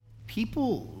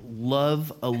People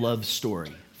love a love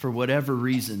story for whatever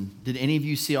reason. Did any of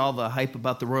you see all the hype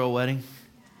about the royal wedding?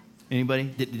 Anybody?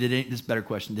 This is a better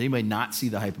question. Did anybody not see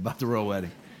the hype about the royal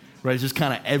wedding? Right, it's just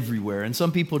kind of everywhere. And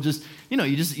some people just,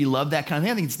 you love that kind of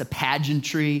thing. I think it's the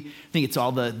pageantry. I think it's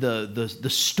all the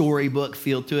storybook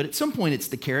feel to it. At some point, it's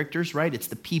the characters, right? It's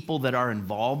the people that are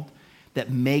involved that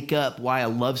make up why a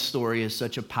love story is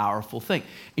such a powerful thing.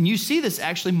 And you see this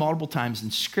actually multiple times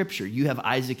in Scripture. You have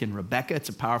Isaac and Rebekah. It's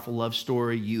a powerful love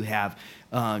story. You have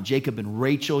Jacob and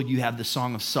Rachel. You have the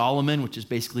Song of Solomon, which is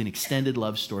basically an extended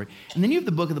love story. And then you have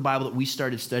the book of the Bible that we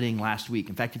started studying last week.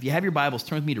 In fact, if you have your Bibles,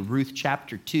 turn with me to Ruth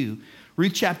chapter 2.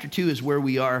 Ruth chapter 2 is where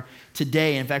we are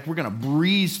today. In fact, we're going to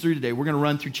breeze through today. We're going to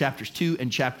run through chapters 2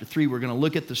 and chapter 3. We're going to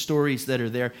look at the stories that are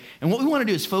there. And what we want to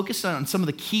do is focus on some of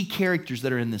the key characters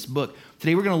that are in this book.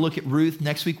 Today, we're going to look at Ruth.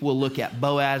 Next week, we'll look at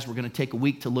Boaz. We're going to take a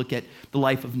week to look at the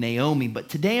life of Naomi. But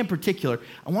today in particular,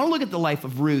 I want to look at the life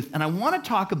of Ruth. And I want to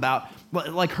talk about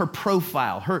like her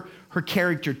profile, her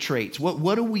character traits.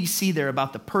 What do we see there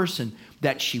about the person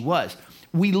that she was?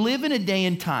 We live in a day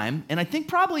and time, and I think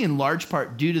probably in large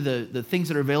part due to the things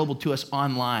that are available to us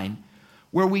online,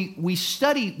 where we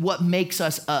study what makes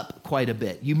us up quite a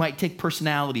bit. You might take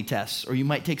personality tests, or you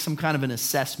might take some kind of an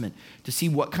assessment to see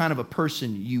what kind of a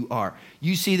person you are.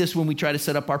 You see this when we try to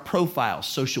set up our profiles,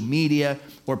 social media,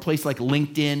 or a place like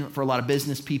LinkedIn for a lot of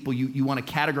business people. You want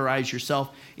to categorize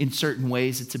yourself in certain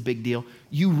ways. It's a big deal.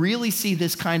 You really see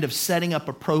this kind of setting up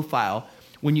a profile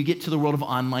when you get to the world of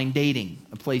online dating,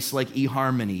 a place like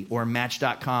eHarmony or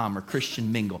Match.com or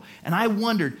Christian Mingle. And I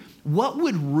wondered, what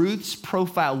would Ruth's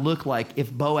profile look like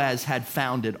if Boaz had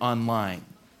found it online,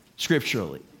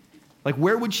 scripturally? Like,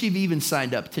 where would she have even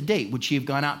signed up to date? Would she have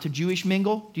gone out to Jewish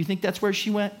Mingle? Do you think that's where she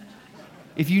went?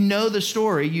 If you know the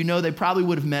story, you know they probably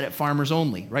would have met at Farmers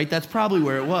Only, right? That's probably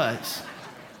where it was.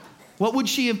 What would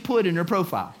she have put in her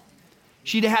profile?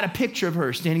 She'd have had a picture of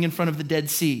her standing in front of the Dead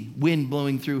Sea, wind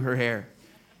blowing through her hair.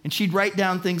 And she'd write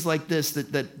down things like this,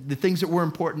 that the things that were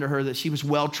important to her, that she was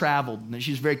well-traveled, and that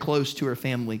she was very close to her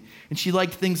family. And she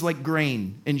liked things like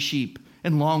grain and sheep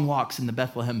and long walks in the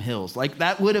Bethlehem hills. Like,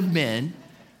 that would have been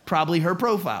probably her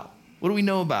profile. What do we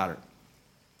know about her?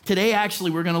 Today, actually,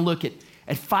 we're going to look at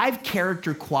 5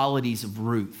 character qualities of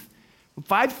Ruth.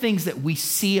 5 things that we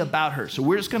see about her. So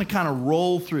we're just going to kind of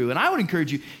roll through. And I would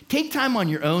encourage you, take time on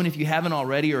your own if you haven't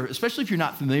already, or especially if you're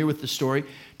not familiar with the story,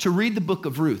 to read the book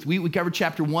of Ruth. We covered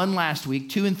chapter 1 last week,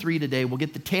 2 and 3 today. We'll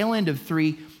get the tail end of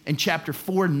 3 and chapter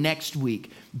 4 next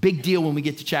week. Big deal when we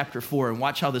get to chapter 4 and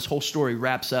watch how this whole story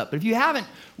wraps up. But if you haven't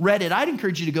read it, I'd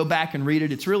encourage you to go back and read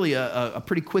it. It's really a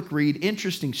pretty quick read,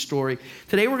 interesting story.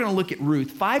 Today we're going to look at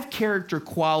Ruth, 5 character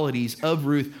qualities of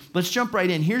Ruth. Let's jump right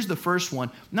in. Here's the first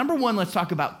one. Number 1, let's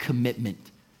talk about commitment.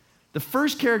 The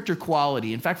first character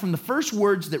quality, in fact, from the first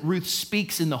words that Ruth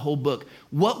speaks in the whole book,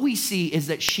 what we see is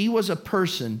that she was a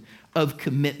person of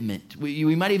commitment.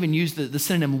 We might even use the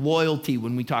synonym loyalty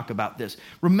when we talk about this.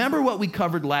 Remember what we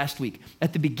covered last week.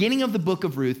 At the beginning of the book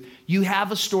of Ruth, you have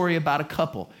a story about a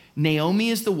couple. Naomi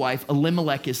is the wife,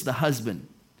 Elimelech is the husband.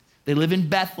 They live in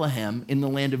Bethlehem in the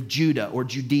land of Judah or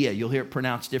Judea. You'll hear it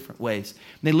pronounced different ways.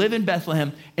 They live in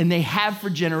Bethlehem, and they have for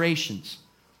generations.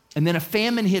 And then a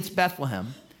famine hits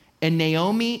Bethlehem, and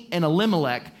Naomi and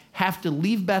Elimelech have to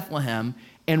leave Bethlehem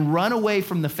and run away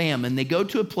from the famine. They go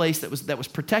to a place that was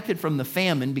protected from the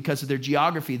famine because of their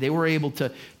geography. They were able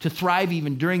to thrive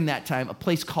even during that time, a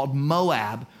place called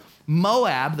Moab.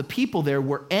 Moab, the people there,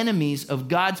 were enemies of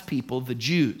God's people, the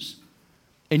Jews.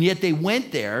 And yet they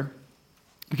went there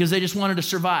because they just wanted to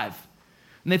survive.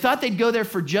 And they thought they'd go there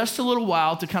for just a little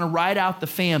while to kind of ride out the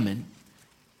famine.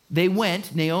 They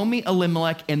went, Naomi,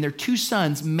 Elimelech, and their 2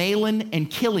 sons, Mahlon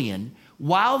and Chilion.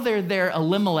 While they're there,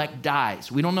 Elimelech dies.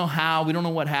 We don't know how, we don't know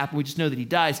what happened, we just know that he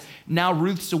dies. Now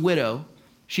Ruth's a widow.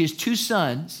 She has 2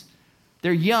 sons.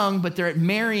 They're young, but they're at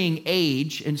marrying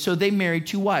age, and so they married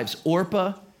 2 wives,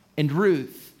 Orpah and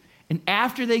Ruth. And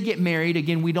after they get married,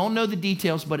 again, we don't know the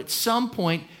details, but at some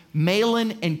point,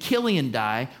 Mahlon and Chilion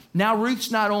die. Now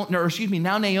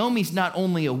now Naomi's not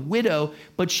only a widow,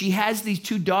 but she has these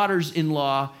 2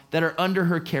 daughters-in-law that are under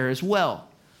her care as well.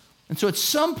 And so at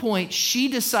some point, she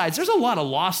decides, there's a lot of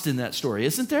lost in that story,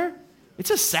 isn't there? It's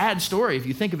a sad story if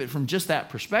you think of it from just that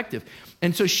perspective.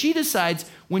 And so she decides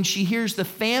when she hears the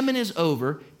famine is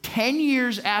over, 10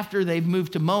 years after they've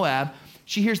moved to Moab,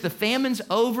 she hears the famine's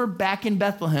over back in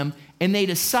Bethlehem, and they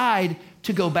decide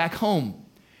to go back home.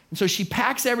 And so she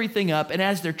packs everything up, and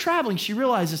as they're traveling, she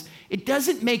realizes it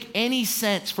doesn't make any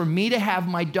sense for me to have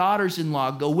my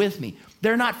daughters-in-law go with me.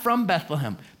 They're not from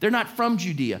Bethlehem. They're not from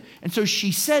Judea. And so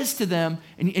she says to them,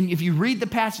 and if you read the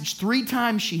passage 3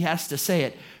 times, she has to say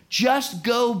it, just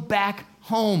go back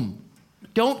home.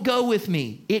 Don't go with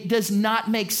me. It does not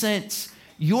make sense.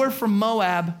 You're from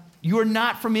Moab. You're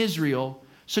not from Israel.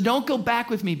 So don't go back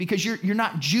with me because you're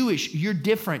not Jewish. You're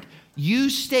different. You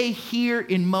stay here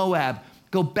in Moab.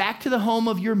 Go back to the home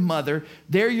of your mother.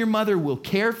 There your mother will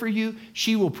care for you.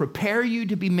 She will prepare you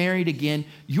to be married again.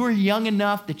 You're young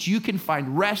enough that you can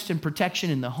find rest and protection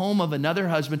in the home of another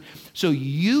husband. So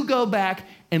you go back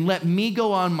and let me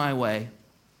go on my way.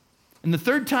 And the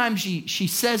third time she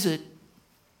says it,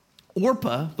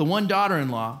 Orpah, the one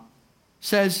daughter-in-law,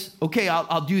 says, okay,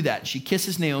 I'll do that. She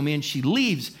kisses Naomi and she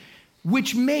leaves,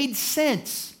 which made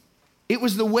sense. It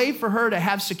was the way for her to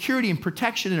have security and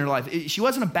protection in her life. She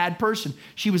wasn't a bad person.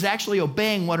 She was actually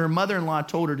obeying what her mother-in-law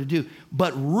told her to do.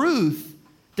 But Ruth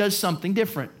does something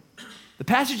different. The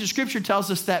passage of Scripture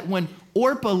tells us that when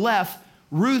Orpah left,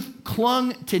 Ruth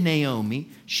clung to Naomi.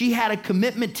 She had a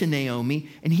commitment to Naomi.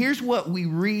 And here's what we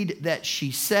read that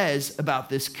she says about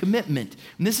this commitment.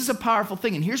 And this is a powerful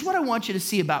thing. And here's what I want you to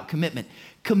see about commitment.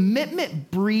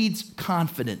 Commitment breeds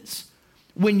confidence.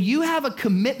 When you have a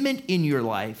commitment in your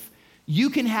life, you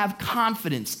can have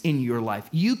confidence in your life.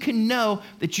 You can know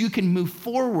that you can move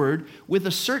forward with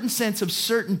a certain sense of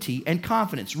certainty and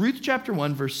confidence. Ruth chapter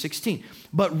 1, verse 16.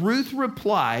 But Ruth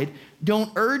replied,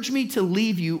 don't urge me to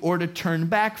leave you or to turn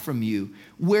back from you.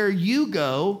 Where you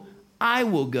go, I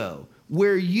will go.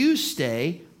 Where you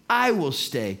stay, I will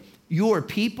stay. Your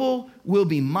people will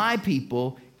be my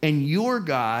people, and your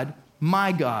God,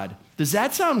 my God. Does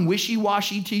that sound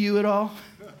wishy-washy to you at all?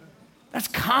 That's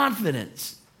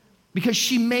confidence. Because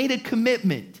she made a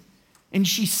commitment. And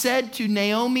she said to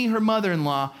Naomi, her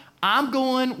mother-in-law, I'm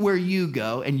going where you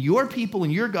go, and your people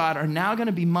and your God are now going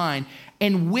to be mine.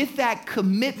 And with that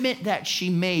commitment that she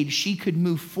made, she could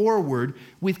move forward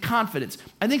with confidence.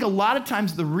 I think a lot of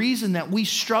times the reason that we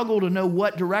struggle to know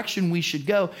what direction we should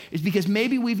go is because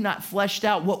maybe we've not fleshed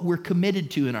out what we're committed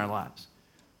to in our lives.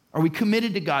 Are we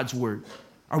committed to God's word?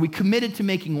 Are we committed to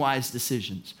making wise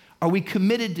decisions? Are we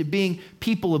committed to being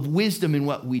people of wisdom in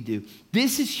what we do?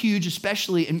 This is huge,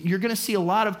 especially, and you're going to see a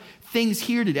lot of things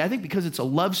here today. I think because it's a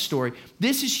love story,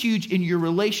 this is huge in your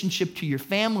relationship to your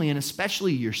family and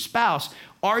especially your spouse.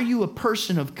 Are you a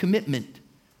person of commitment?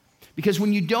 Because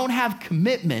when you don't have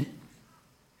commitment,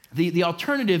 the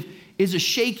alternative is a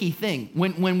shaky thing.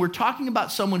 When we're talking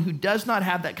about someone who does not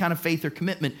have that kind of faith or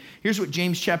commitment, here's what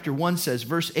James chapter 1 says,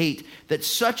 verse 8, that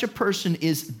such a person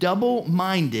is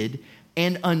double-minded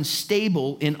and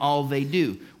unstable in all they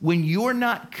do. When you're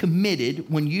not committed,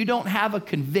 when you don't have a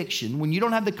conviction, when you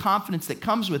don't have the confidence that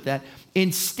comes with that,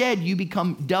 instead you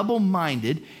become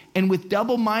double-minded, and with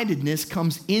double-mindedness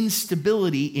comes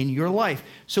instability in your life.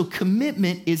 So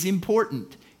commitment is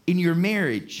important in your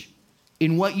marriage,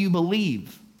 in what you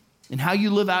believe, in how you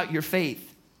live out your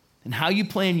faith, and how you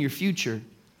plan your future.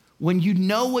 When you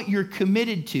know what you're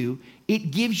committed to,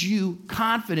 it gives you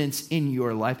confidence in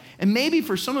your life. And maybe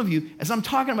for some of you, as I'm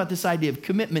talking about this idea of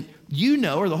commitment, you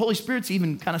know, or the Holy Spirit's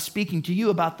even kind of speaking to you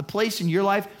about the place in your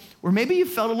life where maybe you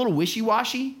felt a little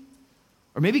wishy-washy,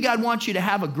 or maybe God wants you to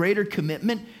have a greater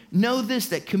commitment. Know this,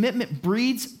 that commitment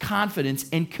breeds confidence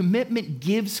and commitment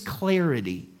gives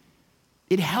clarity.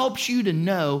 It helps you to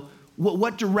know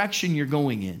what direction you're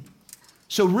going in.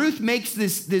 So Ruth makes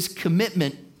this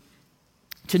commitment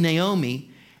to Naomi.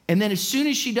 And then as soon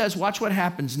as she does, watch what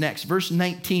happens next. Verse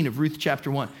 19 of Ruth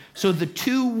chapter 1. So the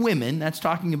two women, that's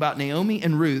talking about Naomi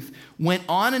and Ruth, went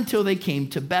on until they came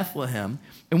to Bethlehem.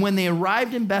 And when they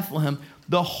arrived in Bethlehem,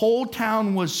 the whole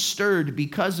town was stirred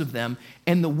because of them.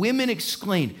 And the women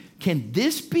exclaimed, can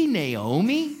this be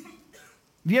Naomi?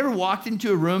 Have you ever walked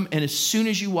into a room and as soon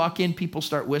as you walk in, people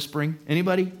start whispering?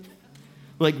 Anybody?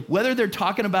 Like whether they're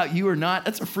talking about you or not,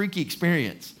 that's a freaky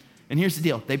experience. And here's the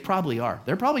deal. They probably are.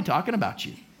 They're probably talking about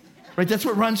you. Right? That's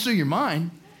what runs through your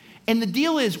mind. And the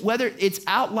deal is whether it's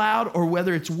out loud or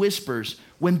whether it's whispers,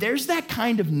 when there's that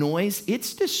kind of noise,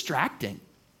 it's distracting.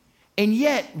 And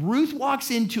yet Ruth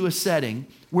walks into a setting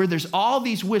where there's all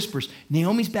these whispers.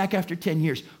 Naomi's back after 10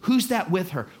 years. Who's that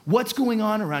with her? What's going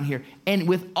on around here? And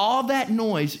with all that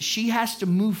noise, she has to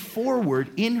move forward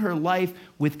in her life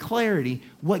with clarity.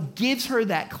 What gives her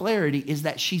that clarity is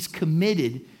that she's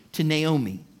committed to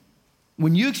Naomi.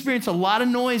 When you experience a lot of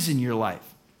noise in your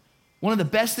life, one of the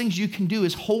best things you can do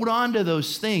is hold on to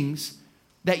those things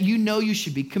that you know you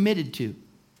should be committed to.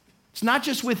 It's not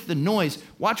just with the noise.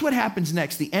 Watch what happens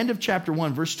next. The end of chapter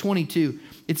 1, verse 22.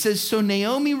 It says, so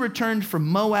Naomi returned from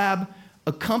Moab,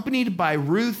 accompanied by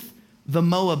Ruth the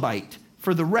Moabite.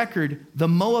 For the record, the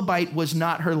Moabite was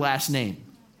not her last name.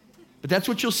 But that's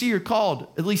what you'll see her called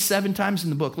at least 7 times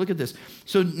in the book. Look at this.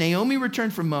 So Naomi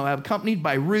returned from Moab, accompanied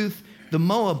by Ruth the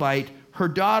Moabite, her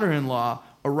daughter-in-law,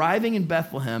 arriving in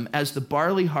Bethlehem as the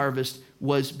barley harvest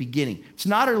was beginning. It's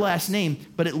not her last name,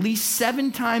 but at least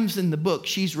 7 times in the book,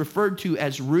 she's referred to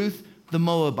as Ruth the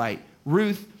Moabite,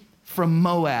 Ruth from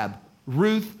Moab,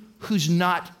 Ruth who's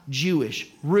not Jewish,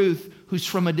 Ruth who's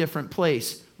from a different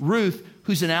place, Ruth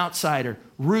who's an outsider,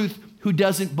 Ruth who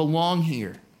doesn't belong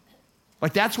here.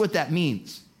 Like, that's what that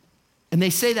means. And they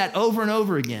say that over and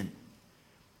over again.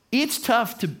 It's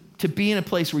tough to be in a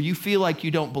place where you feel like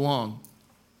you don't belong,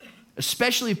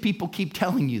 especially if people keep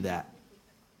telling you that.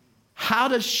 How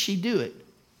does she do it?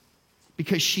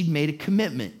 Because she'd made a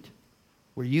commitment.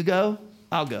 Where you go,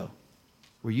 I'll go.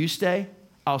 Where you stay,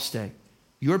 I'll stay.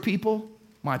 Your people,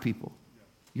 my people.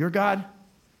 Your God,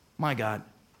 my God.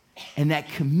 And that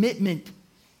commitment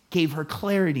gave her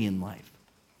clarity in life.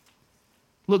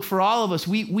 Look, for all of us,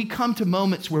 we come to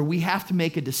moments where we have to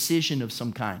make a decision of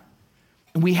some kind.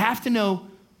 And we have to know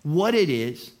what it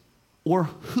is or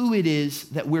who it is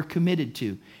that we're committed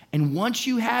to. And once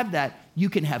you have that, you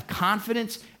can have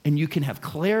confidence and you can have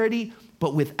clarity,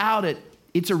 but without it,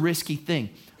 it's a risky thing.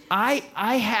 I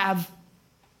have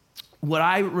what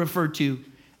I refer to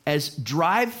as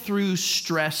drive-through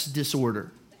stress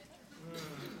disorder.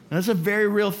 And that's a very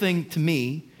real thing to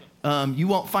me. You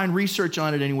won't find research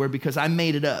on it anywhere because I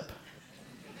made it up.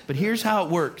 But here's how it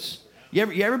works. You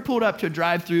ever pulled up to a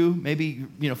drive-through, maybe,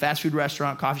 fast food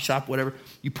restaurant, coffee shop, whatever.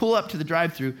 You pull up to the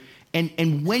drive-through,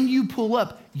 and when you pull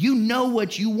up, you know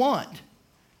what you want.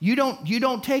 You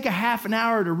don't take a half an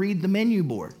hour to read the menu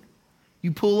board.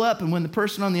 You pull up, and when the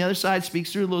person on the other side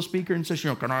speaks through a little speaker and says,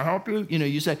 can I help you?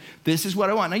 You say, this is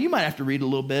what I want. Now, you might have to read a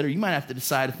little bit, or you might have to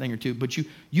decide a thing or two, but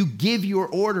you give your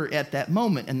order at that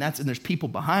moment, and there's people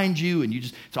behind you, and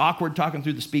it's awkward talking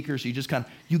through the speaker, so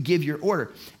you give your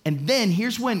order. And then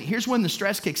here's when the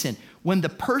stress kicks in. When the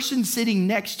person sitting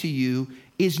next to you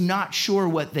is not sure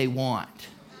what they want.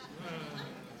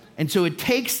 And so it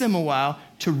takes them a while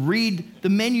to read the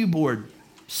menu board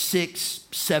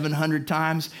 600-700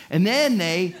 times, and then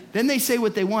they say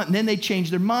what they want, and then they change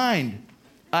their mind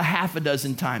a half a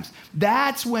dozen times.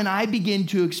 That's when I begin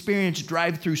to experience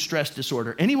drive-through stress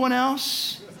disorder. Anyone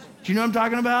else? Do you know what I'm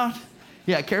talking about?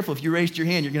 Yeah, careful. If you raised your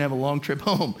hand, you're going to have a long trip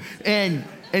home. And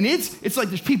it's like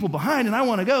there's people behind, and I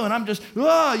want to go, and I'm just,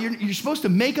 you're supposed to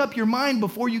make up your mind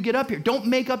before you get up here. Don't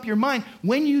make up your mind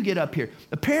when you get up here.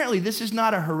 Apparently, this is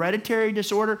not a hereditary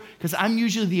disorder, because I'm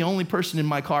usually the only person in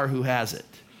my car who has it.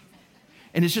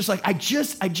 And it's just like, I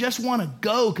just want to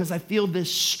go because I feel this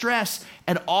stress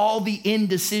at all the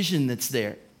indecision that's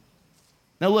there.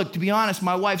 Now, look, to be honest,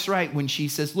 my wife's right when she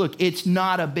says, look, it's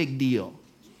not a big deal.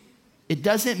 It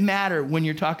doesn't matter when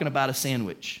you're talking about a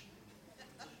sandwich.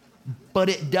 But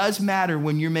it does matter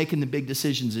when you're making the big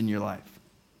decisions in your life.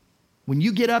 When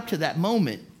you get up to that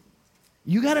moment,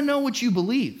 you got to know what you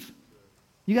believe.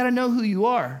 You got to know who you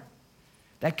are.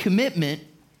 That commitment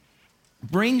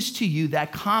brings to you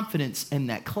that confidence and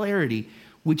that clarity,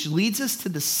 which leads us to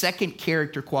the second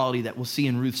character quality that we'll see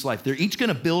in Ruth's life. They're each going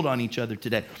to build on each other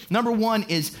today. Number 1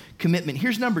 is commitment.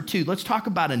 Here's number 2. Let's talk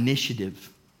about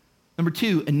initiative. Number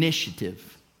 2,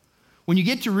 initiative. When you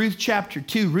get to Ruth chapter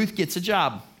 2, Ruth gets a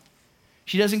job.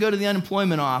 She doesn't go to the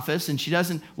unemployment office, and she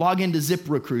doesn't log into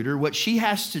ZipRecruiter. What she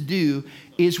has to do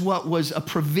is what was a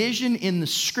provision in the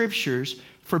scriptures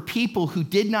for people who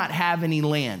did not have any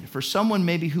land, for someone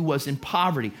maybe who was in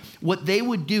poverty. What they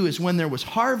would do is when there was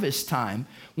harvest time,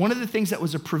 one of the things that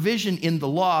was a provision in the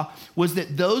law was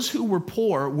that those who were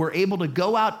poor were able to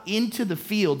go out into the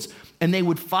fields and they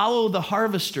would follow the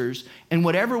harvesters, and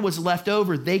whatever was left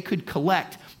over, they could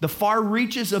collect. The far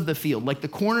reaches of the field, like the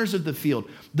corners of the field,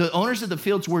 the owners of the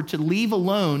fields were to leave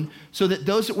alone so that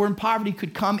those that were in poverty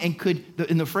could come and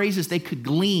in the phrases, they could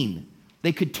glean.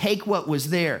 They could take what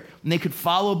was there, and they could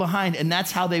follow behind, and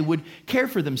that's how they would care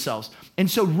for themselves. And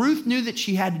so Ruth knew that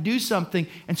she had to do something,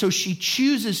 and so she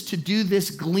chooses to do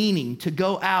this gleaning, to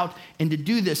go out and to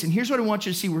do this. And here's what I want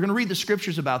you to see. We're going to read the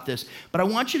scriptures about this, but I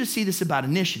want you to see this about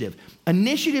initiative.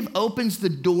 Initiative opens the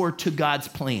door to God's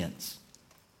plans.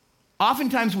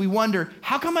 Oftentimes we wonder,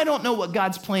 how come I don't know what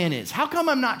God's plan is? How come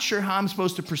I'm not sure how I'm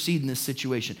supposed to proceed in this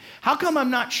situation? How come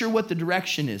I'm not sure what the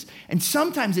direction is? And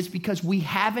sometimes it's because we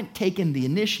haven't taken the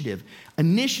initiative.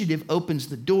 Initiative opens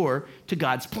the door to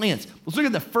God's plans. Let's look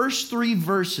at the first 3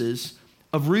 verses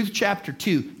of Ruth chapter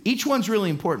 2. Each one's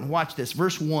really important. Watch this.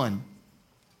 Verse 1.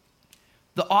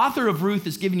 The author of Ruth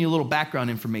is giving you a little background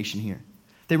information here.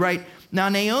 They write, now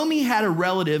Naomi had a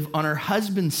relative on her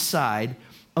husband's side,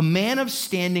 a man of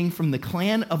standing from the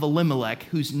clan of Elimelech,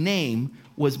 whose name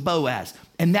was Boaz.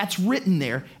 And that's written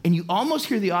there, and you almost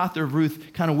hear the author of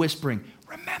Ruth kind of whispering,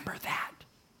 remember that.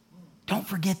 Don't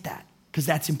forget that, because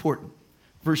that's important.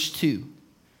 Verse 2.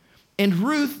 And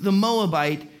Ruth the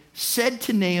Moabite said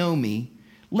to Naomi,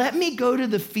 let me go to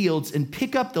the fields and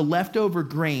pick up the leftover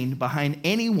grain behind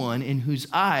anyone in whose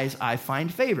eyes I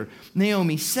find favor.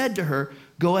 Naomi said to her,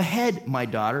 go ahead, my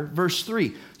daughter. Verse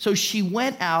 3. So she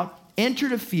went out,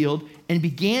 entered a field, and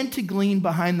began to glean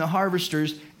behind the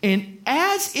harvesters. And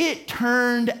as it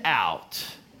turned out,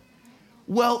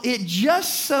 well, it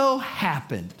just so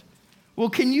happened. Well,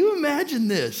 can you imagine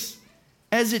this?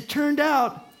 As it turned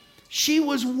out, she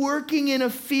was working in a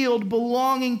field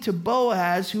belonging to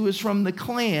Boaz, who was from the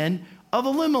clan of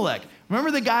Elimelech.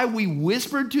 Remember the guy we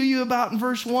whispered to you about in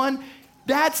verse 1?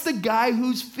 That's the guy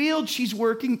whose field she's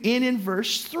working in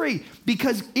verse 3,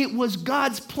 because it was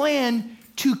God's plan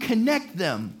to connect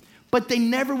them. But they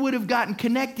never would have gotten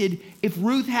connected if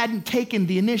Ruth hadn't taken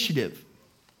the initiative.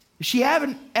 If she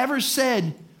hadn't ever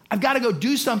said, I've got to go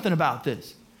do something about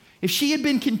this. If she had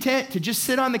been content to just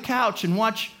sit on the couch and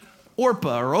watch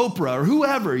Orpah or Oprah or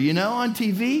whoever, on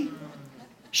TV,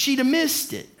 she'd have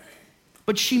missed it.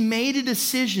 But she made a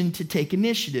decision to take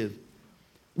initiative.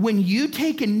 When you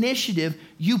take initiative,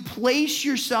 you place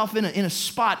yourself in a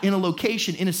spot, in a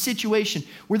location, in a situation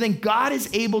where then God is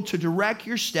able to direct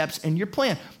your steps and your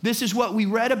plan. This is what we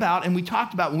read about and we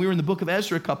talked about when we were in the book of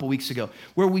Ezra a couple weeks ago,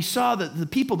 where we saw that the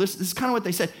people, this is kind of what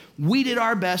they said, we did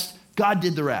our best, God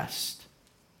did the rest.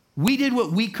 We did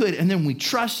what we could, and then we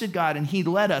trusted God, and he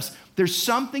led us. There's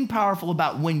something powerful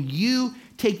about when you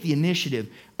take the initiative.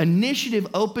 Initiative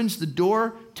opens the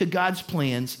door to God's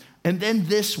plans, and then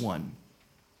this one.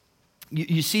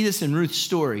 You see this in Ruth's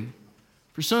story.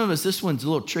 For some of us, this one's a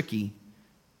little tricky.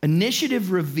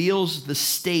 Initiative reveals the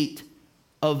state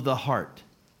of the heart.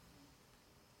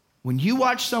 When you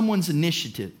watch someone's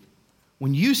initiative,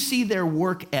 when you see their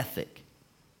work ethic,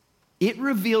 it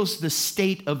reveals the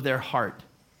state of their heart.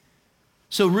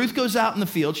 So Ruth goes out in the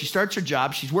field. She starts her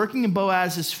job. She's working in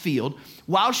Boaz's field.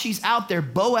 While she's out there,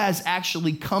 Boaz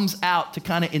actually comes out to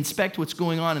kind of inspect what's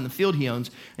going on in the field he owns.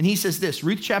 And he says this,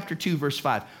 Ruth chapter 2, verse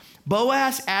 5.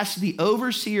 Boaz asked the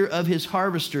overseer of his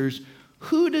harvesters,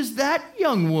 who does that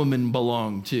young woman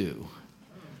belong to?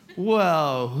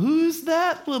 Well, who's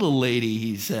that little lady,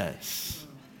 he says.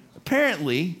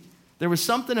 Apparently, there was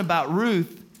something about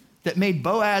Ruth that made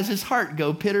Boaz's heart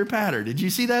go pitter-patter. Did you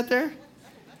see that there?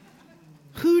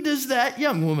 Who does that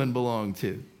young woman belong to?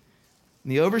 And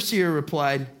the overseer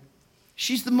replied,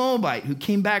 she's the Moabite who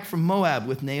came back from Moab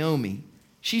with Naomi.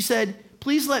 She said,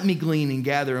 please let me glean and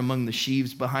gather among the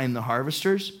sheaves behind the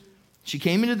harvesters. She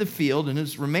came into the field and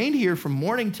has remained here from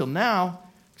morning till now,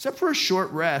 except for a short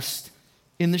rest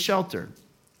in the shelter.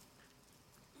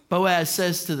 Boaz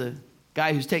says to the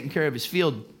guy who's taking care of his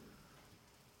field,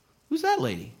 who's that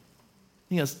lady?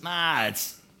 He goes,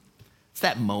 it's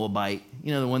that Moabite,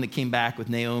 the one that came back with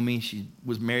Naomi. She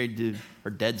was married to her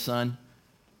dead son.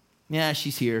 Yeah,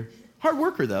 she's here. Hard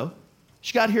worker, though.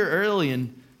 She got here early,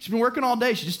 and she's been working all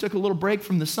day. She just took a little break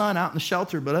from the sun out in the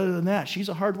shelter, but other than that, she's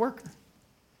a hard worker.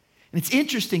 And it's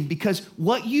interesting because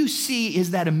what you see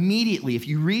is that immediately, if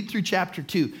you read through chapter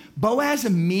 2, Boaz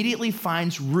immediately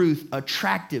finds Ruth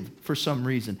attractive for some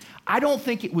reason. I don't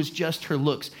think it was just her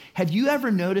looks. Have you ever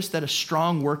noticed that a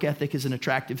strong work ethic is an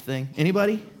attractive thing?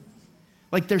 Anybody?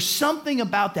 Like there's something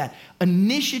about that.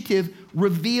 Initiative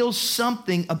reveals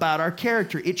something about our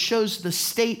character. It shows the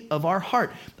state of our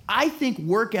heart. I think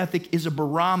work ethic is a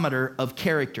barometer of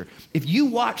character. If you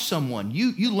watch someone,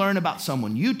 you learn about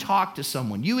someone, you talk to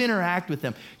someone, you interact with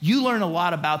them, you learn a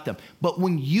lot about them. But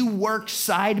when you work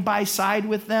side by side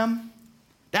with them,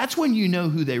 that's when you know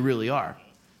who they really are.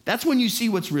 That's when you see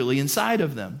what's really inside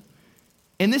of them.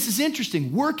 And this is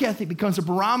interesting. Work ethic becomes a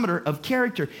barometer of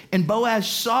character. And Boaz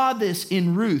saw this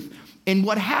in Ruth. And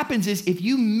what happens is if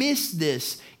you miss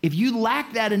this, if you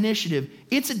lack that initiative,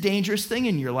 it's a dangerous thing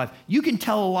in your life. You can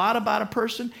tell a lot about a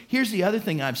person. Here's the other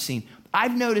thing I've seen.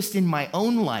 I've noticed in my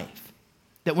own life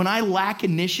that when I lack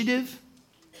initiative,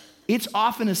 it's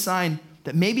often a sign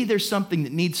that maybe there's something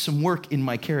that needs some work in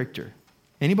my character.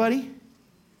 Anybody?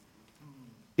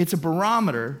 It's a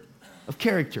barometer of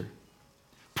character.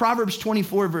 Proverbs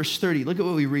 24, verse 30. Look at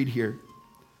what we read here.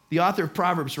 The author of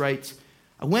Proverbs writes,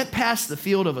 I went past the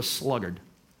field of a sluggard,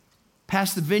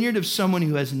 past the vineyard of someone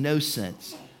who has no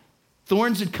sense.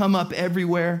 Thorns had come up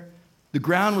everywhere. The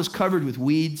ground was covered with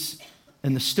weeds,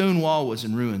 and the stone wall was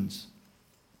in ruins.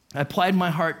 I applied my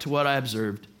heart to what I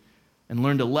observed and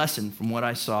learned a lesson from what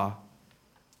I saw.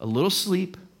 A little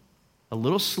sleep, a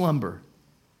little slumber,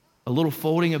 a little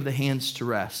folding of the hands to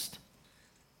rest.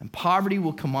 And poverty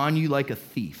will come on you like a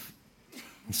thief,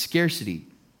 and scarcity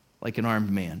like an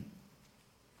armed man.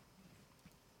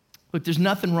 Look, there's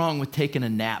nothing wrong with taking a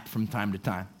nap from time to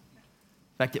time.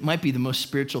 In fact, it might be the most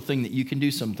spiritual thing that you can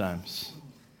do sometimes.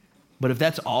 But if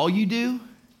that's all you do,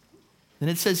 then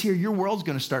it says here, your world's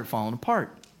going to start falling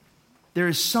apart. There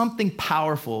is something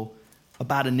powerful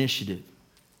about initiative.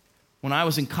 When I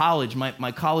was in college,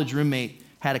 my college roommate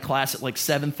had a class at like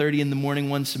 7:30 in the morning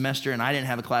one semester, and I didn't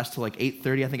have a class till like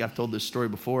 8:30. I think I've told this story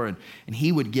before. And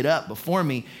he would get up before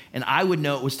me, and I would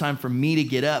know it was time for me to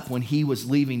get up when he was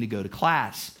leaving to go to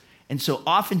class. And so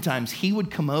oftentimes he would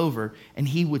come over, and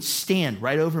he would stand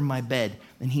right over my bed,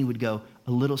 and he would go,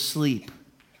 "A little sleep,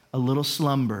 a little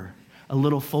slumber, a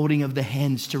little folding of the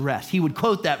hands to rest." He would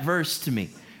quote that verse to me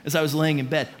as I was laying in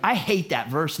bed. I hate that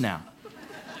verse now.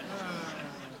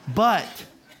 But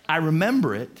I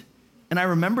remember it, and I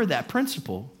remember that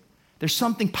principle. There's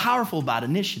something powerful about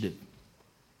initiative.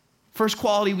 First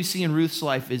quality we see in Ruth's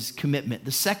life is commitment.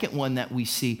 The second one that we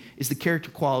see is the character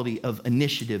quality of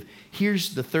initiative.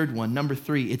 Here's the third one. Number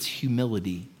 3, it's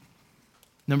humility.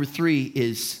 Number 3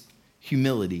 is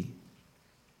humility.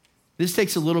 This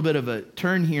takes a little bit of a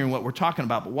turn here in what we're talking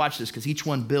about, but watch this because each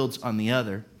one builds on the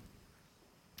other.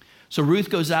 So Ruth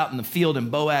goes out in the field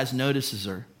and Boaz notices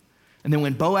her. And then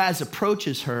when Boaz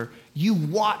approaches her, you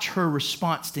watch her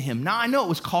response to him. Now, I know it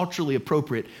was culturally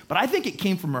appropriate, but I think it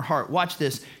came from her heart. Watch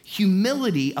this.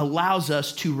 Humility allows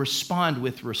us to respond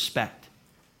with respect.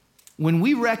 When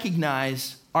we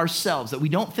recognize ourselves, that we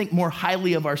don't think more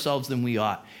highly of ourselves than we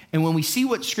ought, and when we see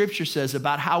what Scripture says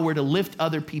about how we're to lift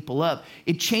other people up,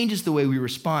 it changes the way we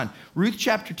respond. Ruth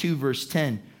chapter 2, verse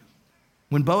 10.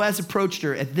 When Boaz approached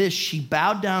her, at this, she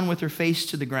bowed down with her face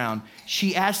to the ground.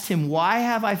 She asked him, "Why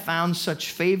have I found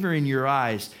such favor in your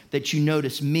eyes that you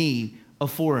notice me, a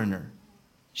foreigner?"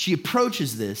 She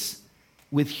approaches this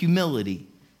with humility.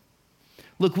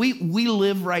 Look, we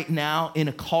live right now in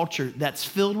a culture that's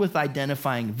filled with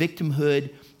identifying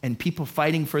victimhood and people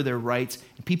fighting for their rights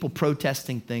and people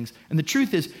protesting things. And the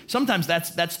truth is, sometimes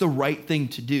that's the right thing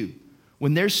to do.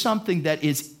 When there's something that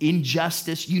is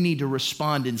injustice, you need to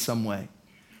respond in some way.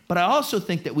 But I also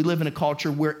think that we live in a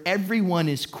culture where everyone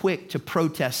is quick to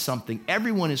protest something.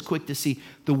 Everyone is quick to see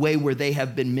the way where they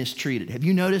have been mistreated. Have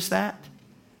you noticed that?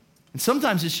 And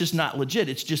sometimes it's just not legit.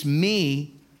 It's just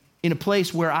me in a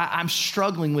place where I'm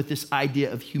struggling with this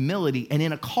idea of humility. And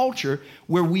in a culture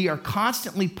where we are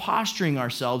constantly posturing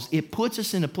ourselves, it puts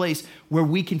us in a place where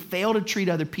we can fail to treat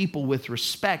other people with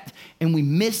respect, and we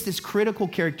miss this critical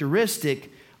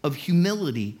characteristic of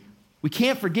humility. We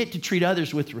can't forget to treat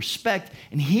others with respect.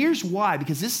 And here's why,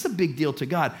 because this is a big deal to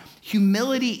God.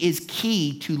 Humility is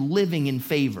key to living in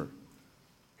favor.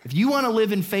 If you want to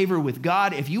live in favor with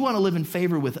God, if you want to live in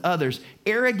favor with others,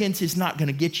 arrogance is not going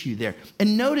to get you there.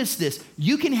 And notice this,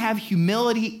 you can have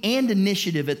humility and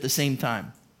initiative at the same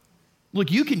time. Look,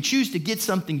 you can choose to get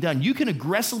something done. You can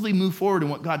aggressively move forward in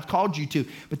what God's called you to,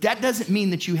 but that doesn't mean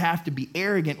that you have to be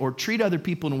arrogant or treat other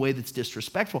people in a way that's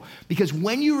disrespectful. Because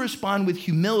when you respond with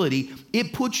humility,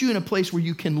 it puts you in a place where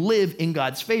you can live in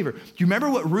God's favor. Do you remember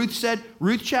what Ruth said?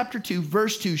 Ruth chapter 2,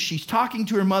 verse 2, she's talking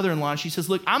to her mother-in-law, and she says,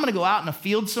 "Look, I'm going to go out in a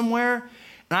field somewhere,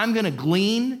 and I'm going to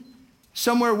glean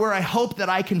somewhere where I hope that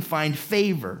I can find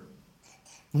favor."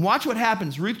 And watch what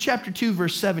happens. Ruth chapter 2,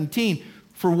 verse 17,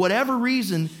 for whatever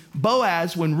reason,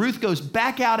 Boaz, when Ruth goes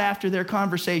back out after their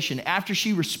conversation, after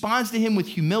she responds to him with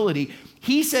humility,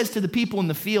 he says to the people in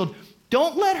the field,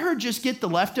 "Don't let her just get the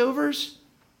leftovers.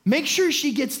 Make sure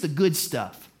she gets the good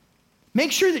stuff.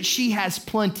 Make sure that she has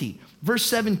plenty." Verse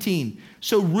 17,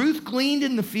 so Ruth gleaned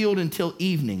in the field until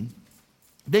evening.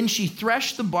 Then she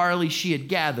threshed the barley she had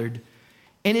gathered,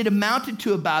 and it amounted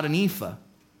to about an ephah.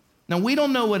 Now, we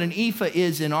don't know what an ephah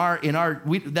is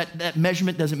that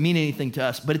measurement doesn't mean anything to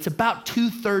us, but it's about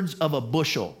 2/3 of a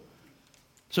bushel.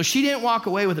 So she didn't walk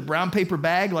away with a brown paper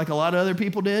bag like a lot of other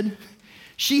people did.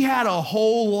 She had a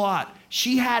whole lot.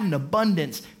 She had an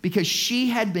abundance because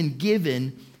she had been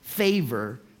given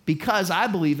favor because, I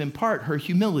believe, in part, her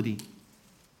humility.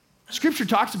 Scripture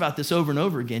talks about this over and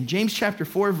over again. James chapter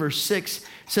 4, verse 6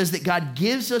 says that God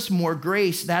gives us more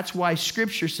grace. That's why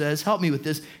Scripture says, help me with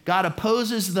this, God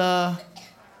opposes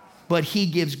but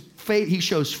he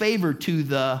shows favor to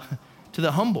the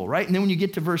humble, right? And then when you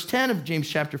get to verse 10 of James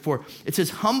chapter 4, it says,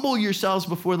 humble yourselves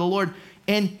before the Lord,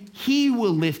 and he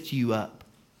will lift you up.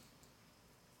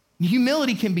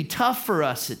 Humility can be tough for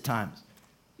us at times.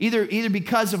 Either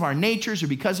because of our natures or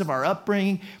because of our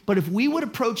upbringing. But if we would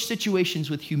approach situations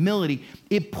with humility,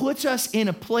 it puts us in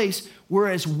a place where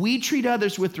as we treat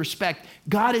others with respect,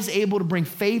 God is able to bring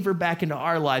favor back into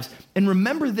our lives. And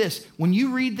remember this, when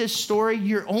you read this story,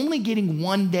 you're only getting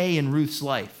one day in Ruth's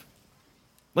life.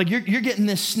 Like you're getting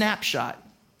this snapshot.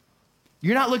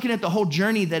 You're not looking at the whole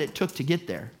journey that it took to get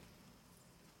there.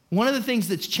 One of the things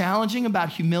that's challenging about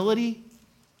humility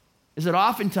is that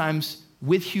oftentimes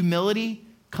with humility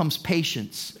comes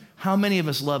patience. How many of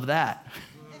us love that?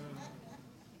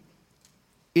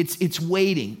 It's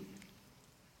waiting.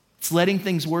 It's letting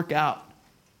things work out.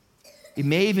 It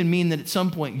may even mean that at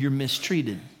some point you're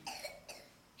mistreated.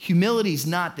 Humility is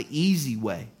not the easy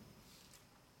way.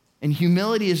 And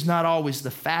humility is not always the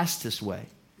fastest way.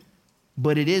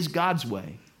 But it is God's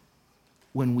way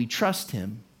when we trust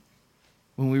him,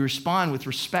 when we respond with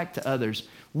respect to others,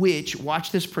 which,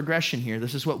 watch this progression here.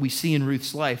 This is what we see in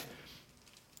Ruth's life.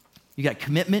 You got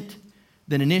commitment,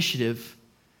 then initiative,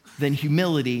 then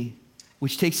humility,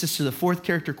 which takes us to the fourth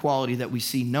character quality that we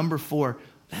see. Number 4,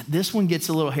 this one gets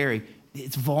a little hairy.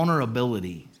 It's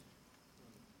vulnerability.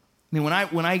 I mean,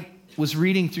 when I was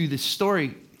reading through this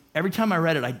story, every time I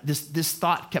read it, this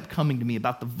thought kept coming to me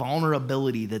about the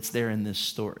vulnerability that's there in this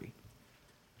story.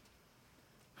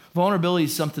 Vulnerability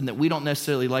is something that we don't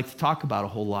necessarily like to talk about a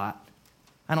whole lot.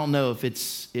 I don't know if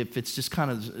it's just kind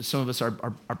of, some of us are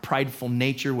prideful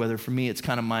nature, whether for me it's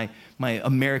kind of my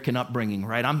American upbringing,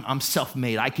 right? I'm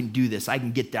self-made. I can do this. I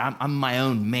can get that. I'm my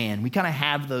own man. We kind of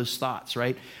have those thoughts,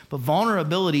 right? But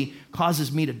vulnerability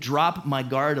causes me to drop my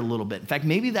guard a little bit. In fact,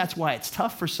 maybe that's why it's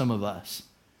tough for some of us.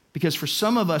 Because for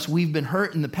some of us, we've been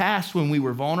hurt in the past when we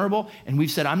were vulnerable, and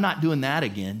we've said, I'm not doing that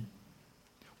again.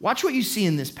 Watch what you see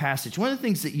in this passage. One of the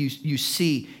things that you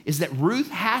see is that Ruth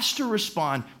has to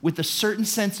respond with a certain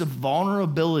sense of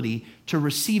vulnerability to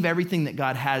receive everything that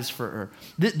God has for her.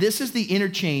 This is the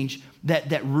interchange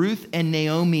that Ruth and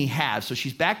Naomi have. So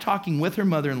she's back talking with her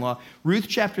mother-in-law. Ruth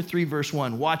chapter 3, verse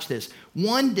 1. Watch this.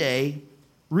 One day,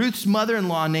 Ruth's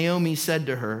mother-in-law, Naomi, said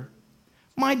to her,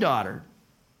 "My daughter,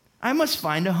 I must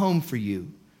find a home for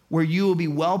you where you will be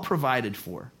well provided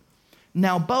for.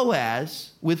 Now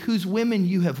Boaz, with whose women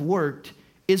you have worked,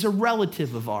 is a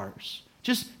relative of ours."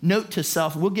 Just note to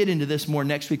self, we'll get into this more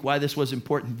next week, why this was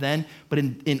important then. But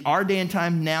in our day and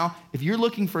time now, if you're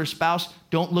looking for a spouse,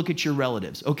 don't look at your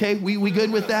relatives. Okay, we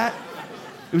good with that?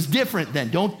 It was different then.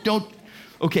 Don't.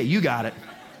 Okay, you got it.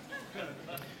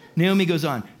 Naomi goes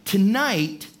on.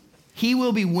 "Tonight, he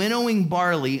will be winnowing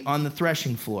barley on the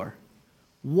threshing floor.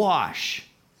 Wash,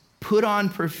 put on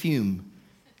perfume,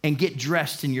 and get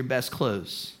dressed in your best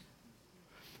clothes."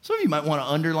 Some of you might want to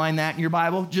underline that in your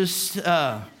Bible. Just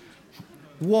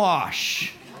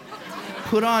wash,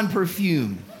 put on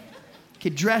perfume,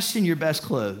 get dressed in your best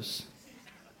clothes.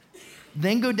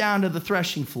 Then go down to the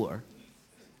threshing floor.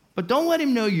 But don't let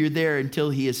him know you're there until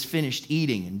he has finished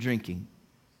eating and drinking.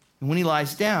 And when he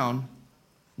lies down,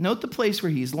 note the place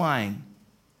where he's lying,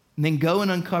 and then go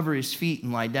and uncover his feet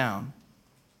and lie down,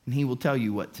 and he will tell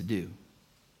you what to do.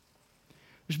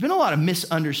 There's been a lot of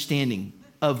misunderstanding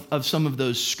of some of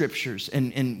those scriptures,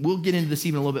 and we'll get into this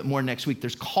even a little bit more next week.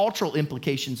 There's cultural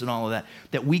implications and all of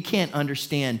that we can't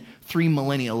understand 3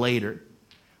 millennia later.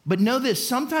 But know this,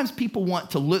 sometimes people want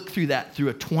to look through that through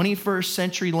a 21st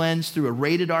century lens, through a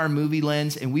rated R movie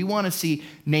lens, and we want to see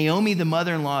Naomi, the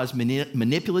mother-in-law, as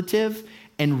manipulative,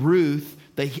 and Ruth,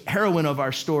 the heroine of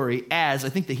our story, as, I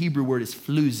think the Hebrew word is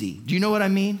floozy. Do you know what I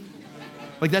mean?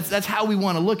 Like that's how we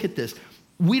want to look at this.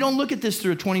 We don't look at this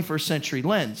through a 21st century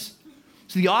lens.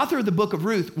 So the author of the book of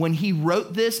Ruth, when he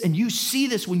wrote this, and you see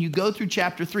this when you go through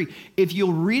chapter 3, if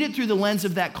you'll read it through the lens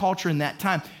of that culture in that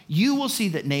time, you will see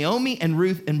that Naomi and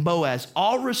Ruth and Boaz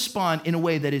all respond in a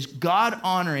way that is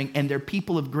God-honoring, and they're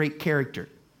people of great character.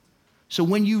 So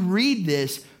when you read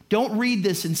this, don't read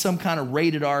this in some kind of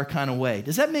rated R kind of way.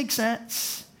 Does that make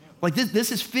sense? Like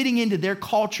this is fitting into their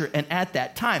culture and at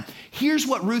that time. Here's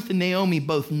what Ruth and Naomi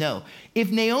both know.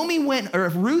 If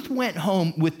Ruth went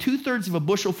home with 2/3 of a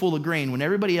bushel full of grain when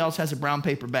everybody else has a brown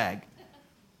paper bag,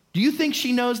 do you think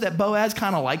she knows that Boaz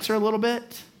kind of likes her a little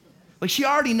bit? Like she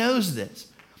already knows this.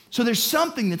 So there's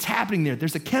something that's happening there.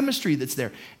 There's a chemistry that's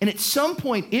there. And at some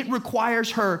point, it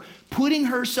requires her putting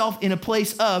herself in a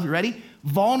place of, you ready?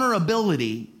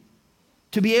 Vulnerability,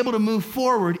 to be able to move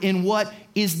forward in what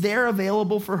is there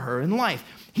available for her in life.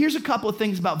 Here's a couple of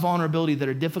things about vulnerability that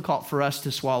are difficult for us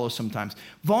to swallow sometimes.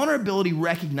 Vulnerability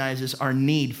recognizes our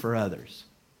need for others.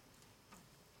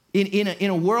 In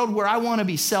a world where I want to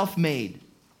be self-made,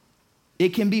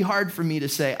 it can be hard for me to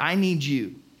say, I need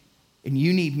you and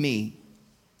you need me.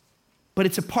 But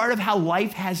it's a part of how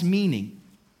life has meaning.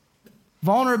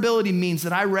 Vulnerability means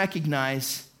that I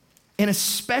recognize, and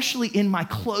especially in my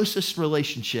closest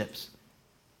relationships,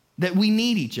 that we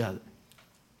need each other.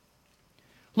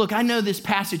 Look, I know this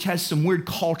passage has some weird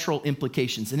cultural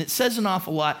implications, and it says an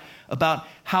awful lot about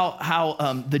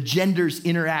how the genders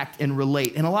interact and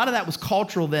relate. And a lot of that was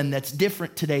cultural then, that's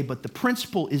different today, but the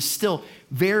principle is still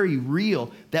very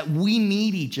real, that we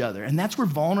need each other. And that's where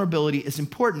vulnerability is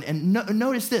important. And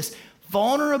notice this,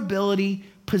 vulnerability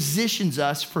positions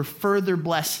us for further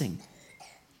blessing.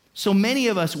 So many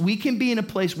of us, we can be in a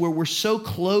place where we're so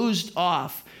closed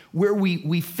off, where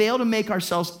we fail to make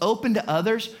ourselves open to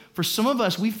others. For some of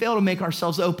us, we fail to make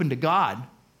ourselves open to God.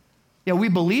 Yeah, we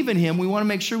believe in him. We want to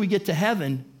make sure we get to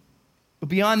heaven. But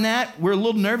beyond that, we're a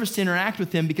little nervous to interact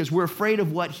with him because we're afraid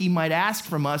of what he might ask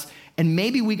from us, and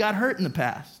maybe we got hurt in the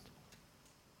past.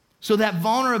 So that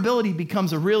vulnerability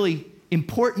becomes a really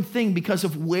important thing because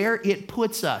of where it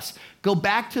puts us. Go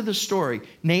back to the story.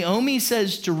 Naomi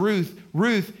says to Ruth,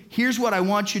 Ruth, here's what I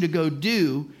want you to go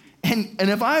do. And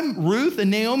if I'm Ruth and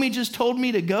Naomi just told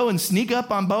me to go and sneak up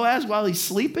on Boaz while he's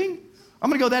sleeping, I'm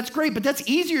going to go, that's great, but that's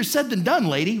easier said than done,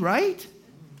 lady, right?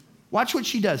 Watch what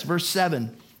she does. Verse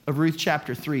 7 of Ruth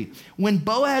chapter 3. When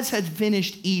Boaz had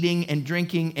finished eating and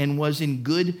drinking and was in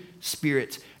good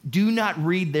spirits, do not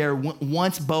read there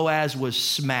once Boaz was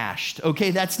smashed. Okay,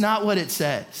 that's not what it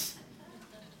says.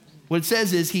 What it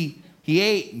says is he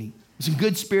ate and he was in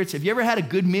good spirits. Have you ever had a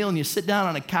good meal and you sit down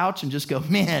on a couch and just go,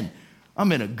 man,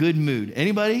 I'm in a good mood?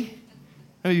 Anybody?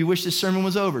 Maybe you wish this sermon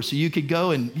was over so you could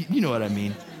go and, you know what I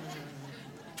mean.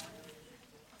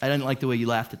 I didn't like the way you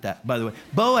laughed at that, by the way.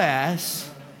 Boaz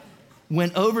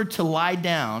went over to lie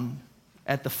down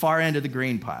at the far end of the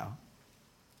grain pile.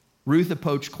 Ruth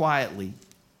approached quietly,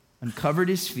 uncovered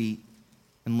his feet,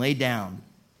 and lay down.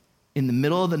 In the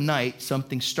middle of the night,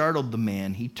 something startled the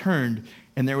man. He turned,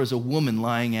 and there was a woman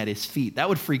lying at his feet. That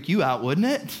would freak you out, wouldn't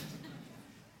it?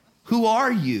 Who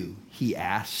are you? He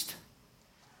asked.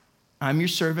 I'm your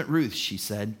servant Ruth, she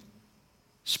said.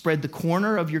 Spread the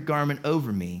corner of your garment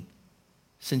over me,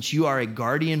 since you are a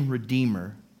guardian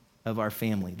redeemer of our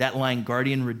family. That line,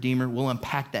 guardian redeemer, we'll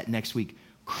unpack that next week.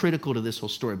 Critical to this whole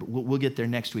story, but we'll get there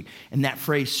next week. And that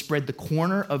phrase, spread the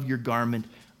corner of your garment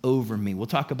over me. We'll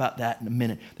talk about that in a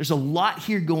minute. There's a lot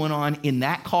here going on in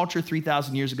that culture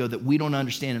 3,000 years ago that we don't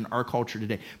understand in our culture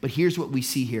today. But here's what we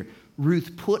see here.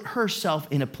 Ruth put herself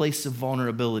in a place of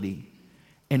vulnerability.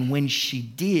 And when she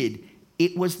did,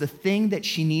 it was the thing that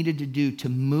she needed to do to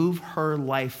move her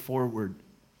life forward.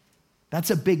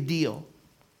 That's a big deal.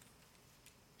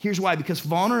 Here's why, because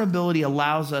vulnerability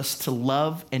allows us to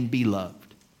love and be loved.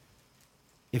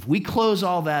 If we close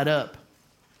all that up,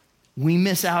 we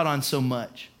miss out on so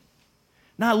much.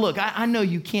 Now, look, I know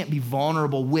you can't be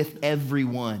vulnerable with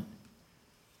everyone,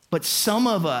 but some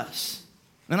of us,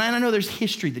 and I know there's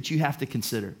history that you have to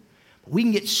consider, but we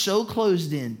can get so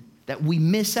closed in that we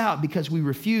miss out because we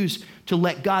refuse to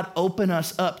let God open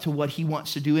us up to what he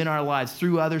wants to do in our lives,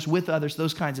 through others, with others,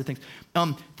 those kinds of things.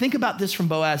 Think about this from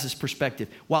Boaz's perspective.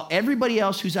 While everybody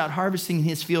else who's out harvesting in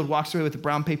his field walks away with a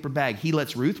brown paper bag, he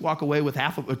lets Ruth walk away with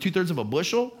two-thirds of a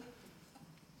bushel.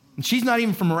 And she's not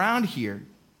even from around here.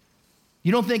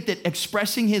 You don't think that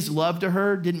expressing his love to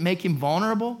her didn't make him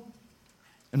vulnerable?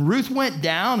 And Ruth went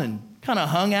down and kind of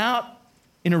hung out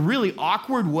in a really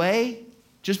awkward way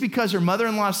just because her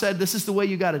mother-in-law said, this is the way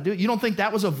you got to do it. You don't think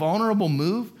that was a vulnerable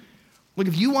move? Look,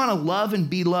 if you want to love and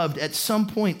be loved, at some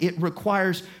point it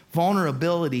requires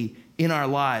vulnerability in our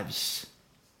lives.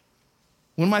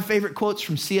 One of my favorite quotes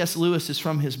from C.S. Lewis is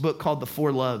from his book called The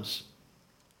Four Loves.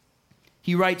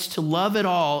 He writes, to love at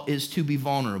all is to be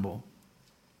vulnerable.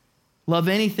 Love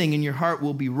anything and your heart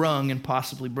will be wrung and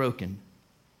possibly broken.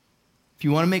 If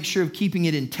you want to make sure of keeping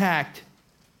it intact,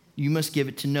 you must give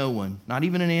it to no one, not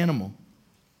even an animal.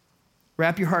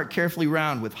 Wrap your heart carefully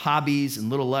round with hobbies and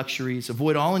little luxuries.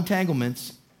 Avoid all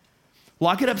entanglements.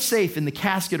 Lock it up safe in the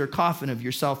casket or coffin of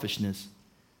your selfishness.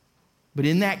 But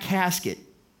in that casket,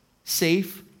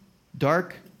 safe,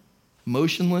 dark,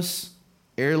 motionless,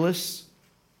 airless,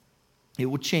 it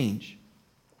will change.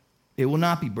 It will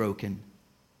not be broken.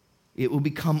 It will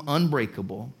become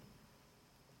unbreakable,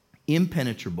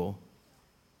 impenetrable,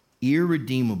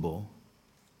 irredeemable.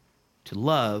 To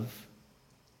love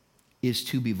is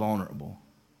to be vulnerable.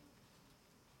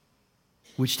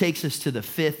 Which takes us to the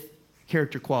fifth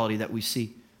character quality that we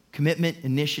see. Commitment,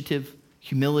 initiative,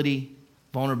 humility,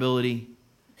 vulnerability.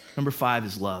 Number 5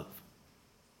 is love.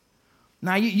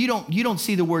 Now, you don't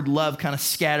see the word love kind of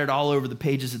scattered all over the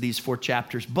pages of these 4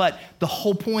 chapters, but the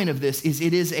whole point of this is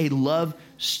it is a love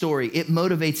story. It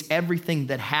motivates everything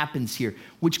that happens here,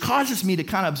 which causes me to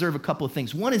kind of observe a couple of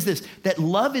things. One is this, that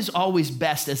love is always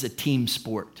best as a team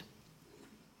sport.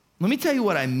 Let me tell you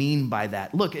what I mean by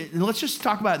that. Look, let's just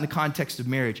talk about it in the context of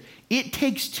marriage. It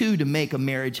takes 2 to make a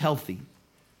marriage healthy.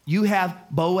 You have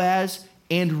Boaz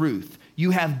and Ruth.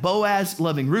 You have Boaz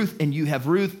loving Ruth, and you have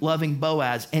Ruth loving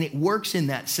Boaz, and it works in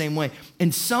that same way.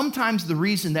 And sometimes the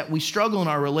reason that we struggle in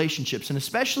our relationships, and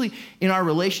especially in our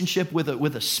relationship with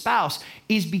a spouse,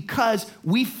 is because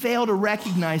we fail to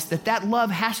recognize that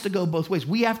love has to go both ways.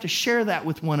 We have to share that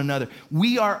with one another.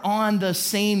 We are on the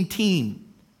same team.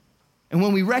 And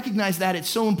when we recognize that, it's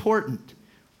so important.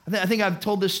 I think I've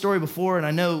told this story before, and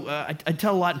I know I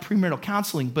tell a lot in premarital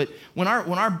counseling, but when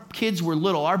our kids were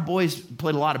little, our boys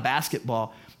played a lot of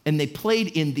basketball, and they played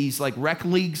in these like rec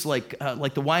leagues, like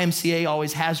the YMCA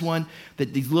always has one,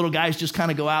 that these little guys just kind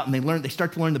of go out and they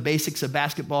start to learn the basics of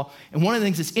basketball. And one of the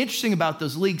things that's interesting about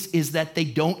those leagues is that they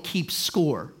don't keep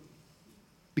score,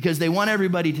 because they want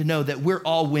everybody to know that we're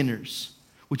all winners,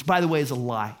 which, by the way, is a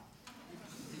lie.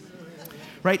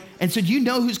 Right? And so do you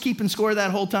know who's keeping score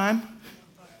that whole time?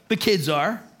 The kids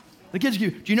are. The kids.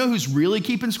 Do you know who's really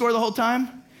keeping score the whole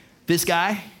time? This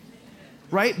guy.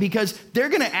 Right? Because they're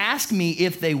going to ask me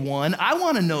if they won. I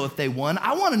want to know if they won.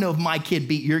 I want to know if my kid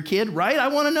beat your kid, right? I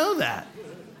want to know that.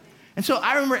 And so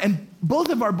I remember, and both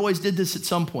of our boys did this at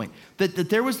some point, that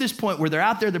there was this point where they're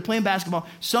out there, they're playing basketball,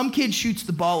 some kid shoots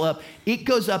the ball up, it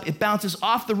goes up, it bounces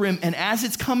off the rim, and as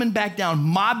it's coming back down,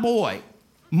 my boy,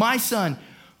 my son,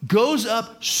 goes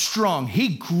up strong.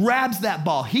 He grabs that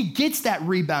ball. He gets that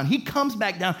rebound. He comes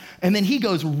back down, and then he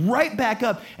goes right back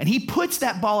up, and he puts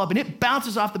that ball up, and it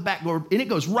bounces off the backboard, and it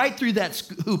goes right through that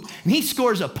hoop, and he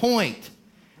scores a point.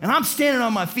 And I'm standing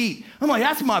on my feet. I'm like,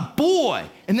 that's my boy.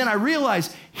 And then I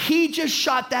realize he just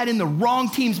shot that in the wrong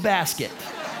team's basket.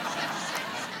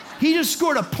 He just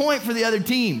scored a point for the other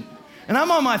team. And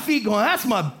I'm on my feet going, that's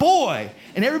my boy.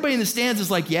 And everybody in the stands is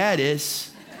like, yeah, it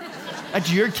is.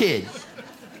 That's your kid.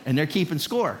 And they're keeping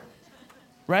score,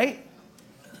 right?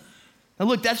 Now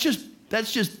look, that's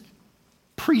just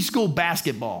preschool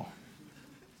basketball.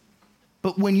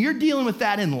 But when you're dealing with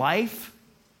that in life,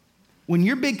 when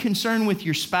your big concern with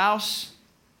your spouse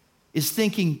is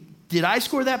thinking, did I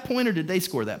score that point or did they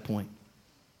score that point?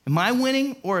 Am I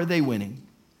winning or are they winning?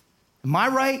 Am I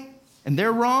right and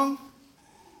they're wrong?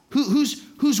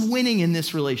 Who's winning in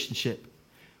this relationship?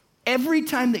 Every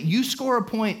time that you score a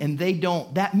point and they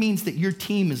don't, that means that your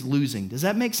team is losing. Does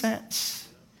that make sense?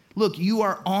 Look, you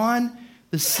are on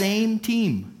the same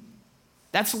team.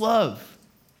 That's love.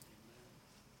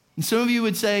 And some of you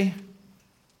would say,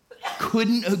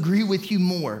 couldn't agree with you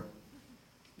more.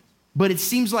 But it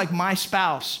seems like my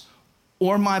spouse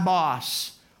or my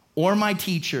boss or my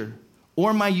teacher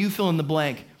or my you fill in the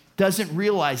blank doesn't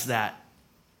realize that.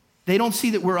 They don't see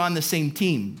that we're on the same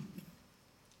team.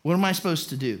 What am I supposed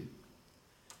to do?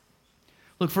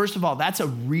 Look, first of all, that's a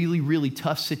really, really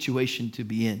tough situation to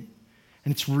be in.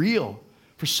 And it's real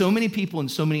for so many people in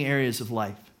so many areas of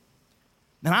life.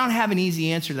 And I don't have an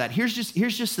easy answer to that. Here's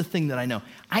just the thing that I know.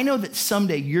 I know that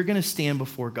someday you're going to stand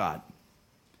before God.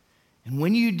 And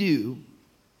when you do,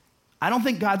 I don't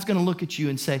think God's going to look at you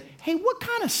and say, hey, what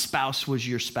kind of spouse was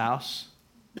your spouse?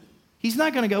 He's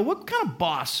not going to go, what kind of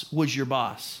boss was your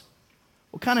boss?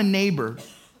 What kind of neighbor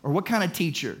or what kind of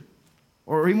teacher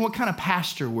or even what kind of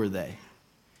pastor were they?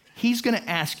 He's going to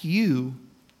ask you,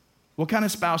 what kind of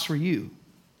spouse were you?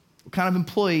 What kind of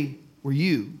employee were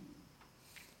you?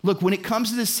 Look, when it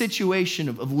comes to this situation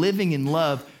of living in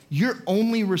love, you're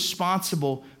only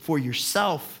responsible for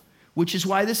yourself, which is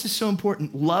why this is so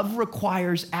important. Love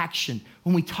requires action.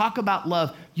 When we talk about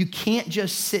love, you can't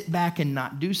just sit back and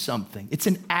not do something. It's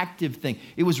an active thing.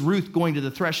 It was Ruth going to the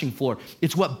threshing floor.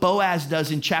 It's what Boaz does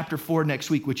in chapter 4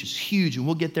 next week, which is huge, and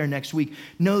we'll get there next week.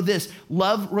 Know this,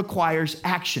 love requires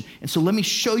action. And so let me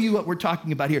show you what we're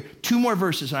talking about here. 2 more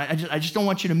verses, and I just don't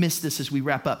want you to miss this as we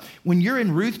wrap up. When you're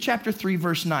in Ruth chapter 3,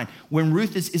 verse 9, when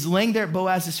Ruth is laying there at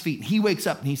Boaz's feet, and he wakes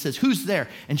up and he says, who's there?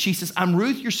 And she says, I'm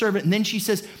Ruth, your servant. And then she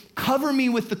says, cover me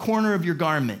with the corner of your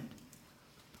garment.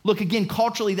 Look, again,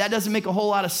 culturally, that doesn't make a whole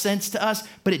lot of sense to us,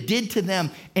 but it did to them.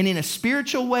 And in a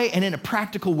spiritual way and in a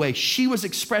practical way, she was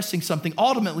expressing something.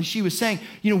 Ultimately, she was saying,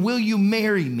 will you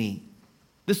marry me?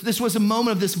 This was a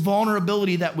moment of this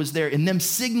vulnerability that was there in them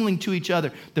signaling to each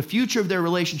other the future of their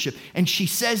relationship. And she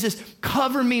says this,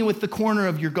 cover me with the corner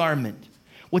of your garment.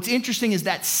 What's interesting is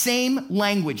that same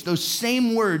language, those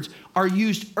same words are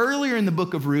used earlier in the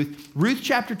book of Ruth. Ruth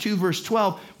chapter 2, verse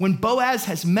 12. When Boaz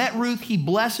has met Ruth, he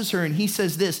blesses her and he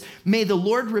says this, may the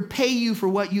Lord repay you for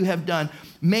what you have done.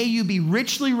 May you be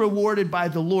richly rewarded by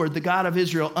the Lord, the God of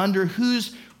Israel, under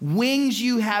whose wings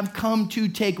you have come to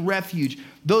take refuge.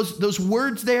 Those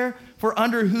words there for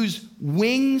under whose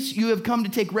wings you have come to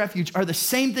take refuge are the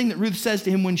same thing that Ruth says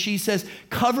to him when she says,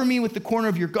 cover me with the corner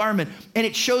of your garment. And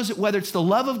it shows that whether it's the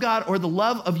love of God or the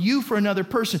love of you for another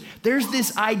person, there's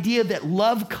this idea that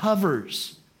love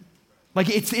covers. Like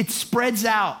it spreads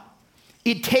out.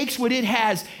 It takes what it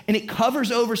has and it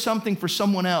covers over something for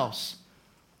someone else.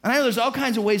 And I know there's all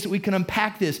kinds of ways that we can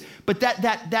unpack this, but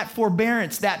that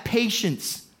forbearance, that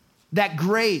patience, that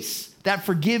grace, that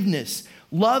forgiveness,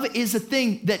 Love is a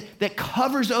thing that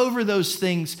covers over those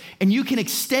things, and you can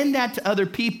extend that to other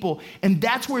people. And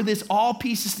that's where this all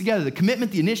pieces together. The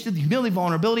commitment, the initiative, the humility,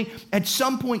 vulnerability. At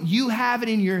some point, you have it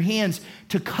in your hands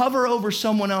to cover over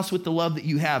someone else with the love that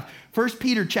you have. 1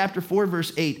 Peter chapter 4,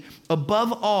 verse 8.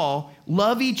 Above all,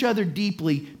 love each other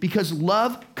deeply, because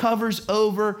love covers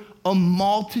over a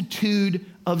multitude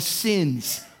of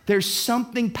sins. There's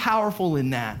something powerful in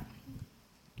that.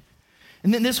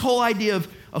 And then this whole idea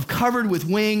of covered with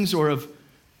wings or of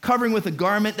covering with a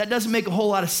garment, that doesn't make a whole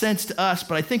lot of sense to us,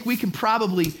 but I think we can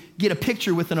probably get a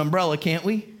picture with an umbrella, can't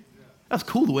we? That was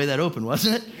cool the way that opened,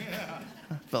 wasn't it?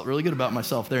 I felt really good about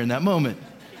myself there in that moment.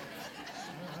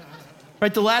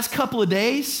 Right, the last couple of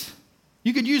days,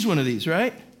 you could use one of these,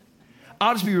 right?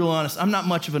 I'll just be real honest. I'm not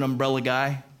much of an umbrella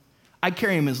guy. I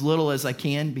carry them as little as I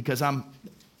can because I'm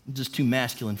just too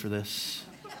masculine for this.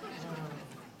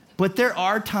 But there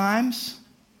are times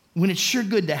when it's sure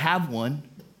good to have one.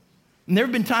 And there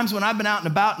have been times when I've been out and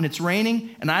about and it's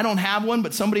raining and I don't have one,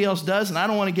 but somebody else does, and I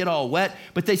don't want to get all wet.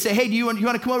 But they say, hey, you want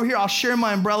to come over here? I'll share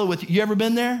my umbrella with you. You ever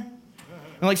been there?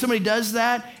 And like somebody does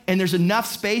that and there's enough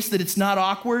space that it's not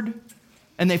awkward.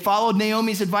 And they followed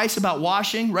Naomi's advice about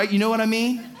washing, right? You know what I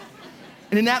mean?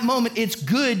 And in that moment, it's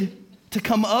good to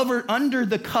come over under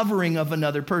the covering of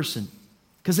another person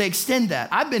because they extend that.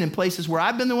 I've been in places where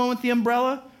I've been the one with the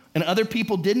umbrella and other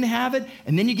people didn't have it,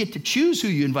 and then you get to choose who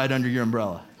you invite under your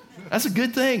umbrella. That's a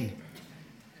good thing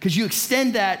because you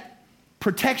extend that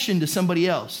protection to somebody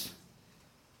else.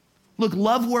 Look,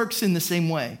 love works in the same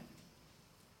way.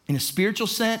 In a spiritual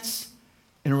sense,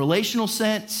 in a relational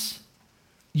sense,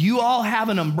 you all have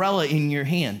an umbrella in your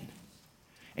hand,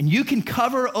 and you can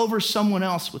cover over someone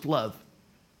else with love.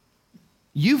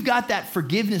 You've got that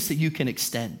forgiveness that you can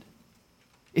extend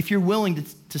if you're willing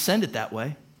to send it that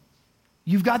way.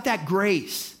 You've got that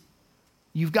grace.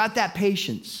 You've got that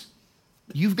patience.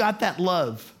 You've got that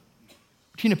love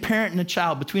between a parent and a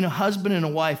child, between a husband and a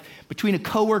wife, between a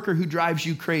coworker who drives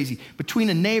you crazy, between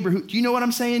a neighbor who, do you know what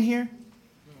I'm saying here?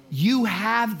 You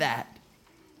have that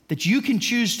you can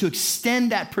choose to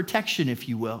extend that protection, if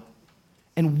you will.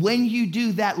 And when you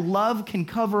do, that love can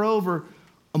cover over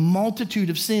a multitude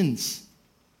of sins.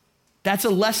 That's a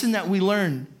lesson that we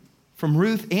learn from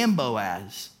Ruth and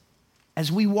Boaz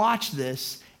as we watch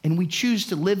this and we choose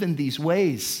to live in these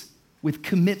ways with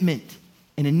commitment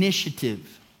and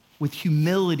initiative, with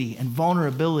humility and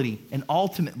vulnerability, and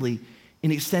ultimately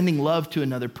in extending love to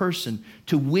another person,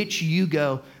 to which you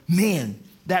go, man,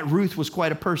 that Ruth was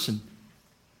quite a person.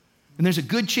 And there's a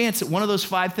good chance that one of those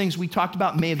 5 things we talked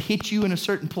about may have hit you in a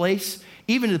certain place,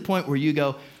 even to the point where you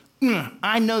go,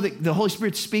 I know that the Holy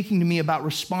Spirit's speaking to me about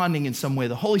responding in some way.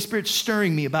 The Holy Spirit's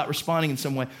stirring me about responding in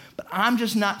some way, but I'm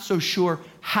just not so sure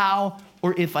how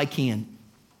or if I can.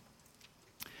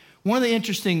 One of the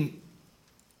interesting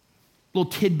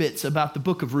little tidbits about the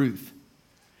book of Ruth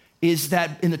is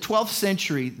that in the 12th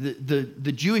century,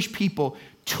 the Jewish people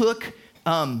took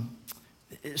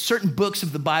certain books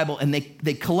of the Bible and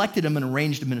they collected them and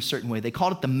arranged them in a certain way. They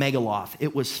called it the Megilloth.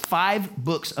 It was 5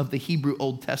 books of the Hebrew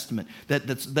Old Testament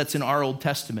that's in our Old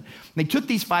Testament. And they took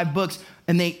these 5 books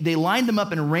and they lined them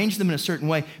up and arranged them in a certain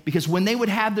way because when they would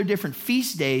have their different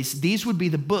feast days, these would be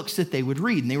the books that they would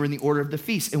read, and they were in the order of the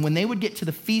feast. And when they would get to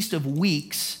the Feast of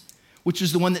Weeks, which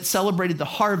is the one that celebrated the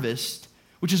harvest,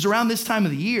 which is around this time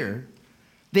of the year,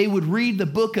 they would read the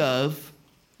book of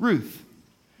Ruth.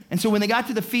 And so when they got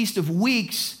to the Feast of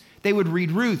Weeks, they would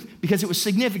read Ruth because it was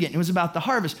significant. It was about the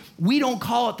harvest. We don't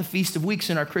call it the Feast of Weeks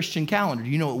in our Christian calendar. Do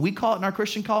you know what we call it in our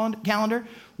Christian calendar?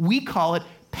 We call it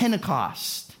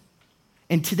Pentecost.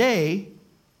 And today,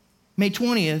 May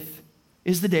 20th,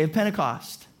 is the day of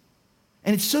Pentecost.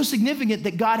 And it's so significant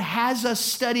that God has us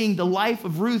studying the life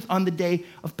of Ruth on the day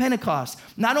of Pentecost.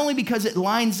 Not only because it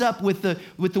lines up with the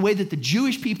way that the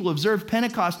Jewish people observed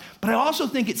Pentecost, but I also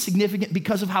think it's significant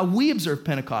because of how we observe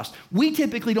Pentecost. We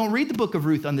typically don't read the book of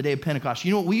Ruth on the day of Pentecost.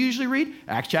 You know what we usually read?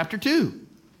 Acts chapter 2,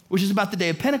 which is about the day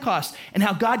of Pentecost and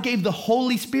how God gave the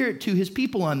Holy Spirit to his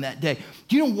people on that day.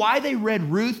 Do you know why they read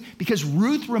Ruth? Because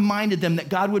Ruth reminded them that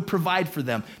God would provide for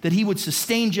them, that he would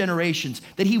sustain generations,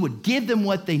 that he would give them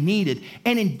what they needed.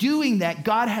 And in doing that,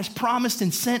 God has promised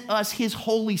and sent us his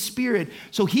Holy Spirit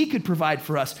so he could provide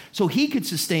for us, so he could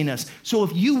sustain us. So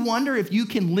if you wonder if you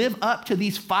can live up to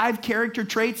these 5 character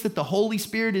traits that the Holy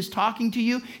Spirit is talking to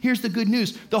you, here's the good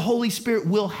news. The Holy Spirit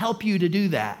will help you to do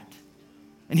that.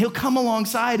 And he'll come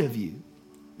alongside of you.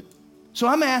 So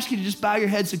I'm going to ask you to just bow your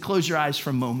heads and close your eyes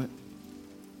for a moment.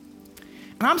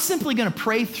 And I'm simply going to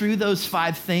pray through those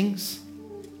 5 things.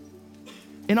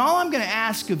 And all I'm going to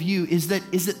ask of you is that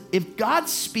if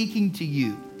God's speaking to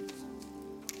you,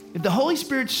 If the Holy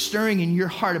Spirit's stirring in your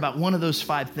heart about one of those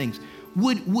 5 things,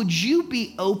 would you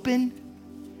be open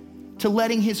to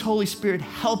letting his Holy Spirit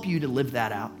help you to live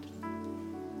that out?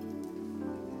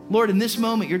 Lord, in this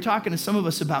moment, you're talking to some of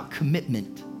us about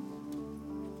commitment,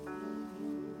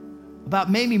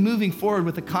 about maybe moving forward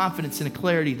with a confidence and a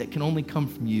clarity that can only come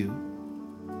from you.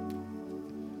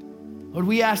 Lord,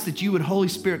 we ask that you would, Holy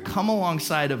Spirit, come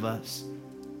alongside of us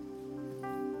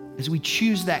as we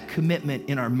choose that commitment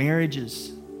in our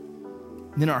marriages,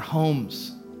 and in our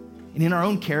homes, and in our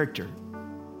own character.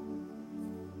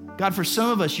 God, for some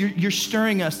of us, you're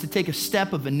stirring us to take a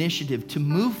step of initiative, to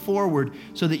move forward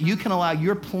so that you can allow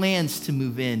your plans to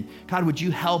move in. God, would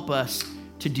you help us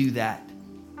to do that?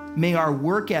 May our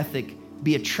work ethic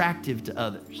be attractive to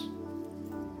others.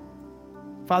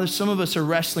 Father, some of us are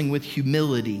wrestling with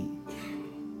humility.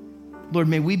 Lord,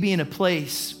 may we be in a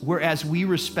place where as we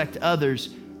respect others,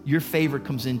 your favor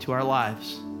comes into our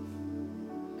lives.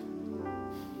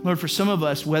 Lord, for some of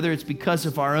us, whether it's because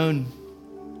of our own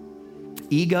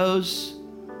egos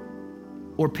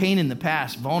or pain in the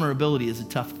past, vulnerability is a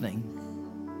tough thing.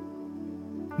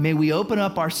 May we open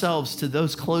up ourselves to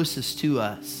those closest to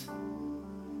us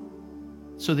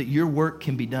so that your work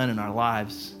can be done in our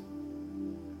lives,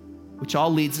 which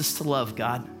all leads us to love,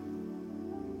 God.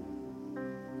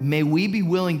 May we be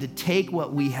willing to take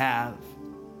what we have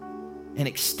and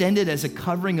extend it as a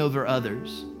covering over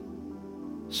others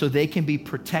so they can be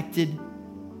protected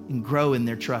and grow in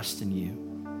their trust in you.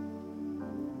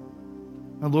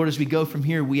 Now, Lord, as we go from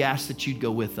here, we ask that you'd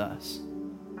go with us.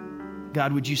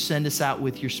 God, would you send us out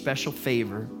with your special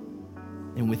favor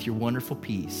and with your wonderful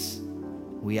peace?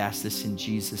 We ask this in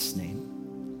Jesus'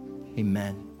 name.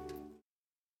 Amen.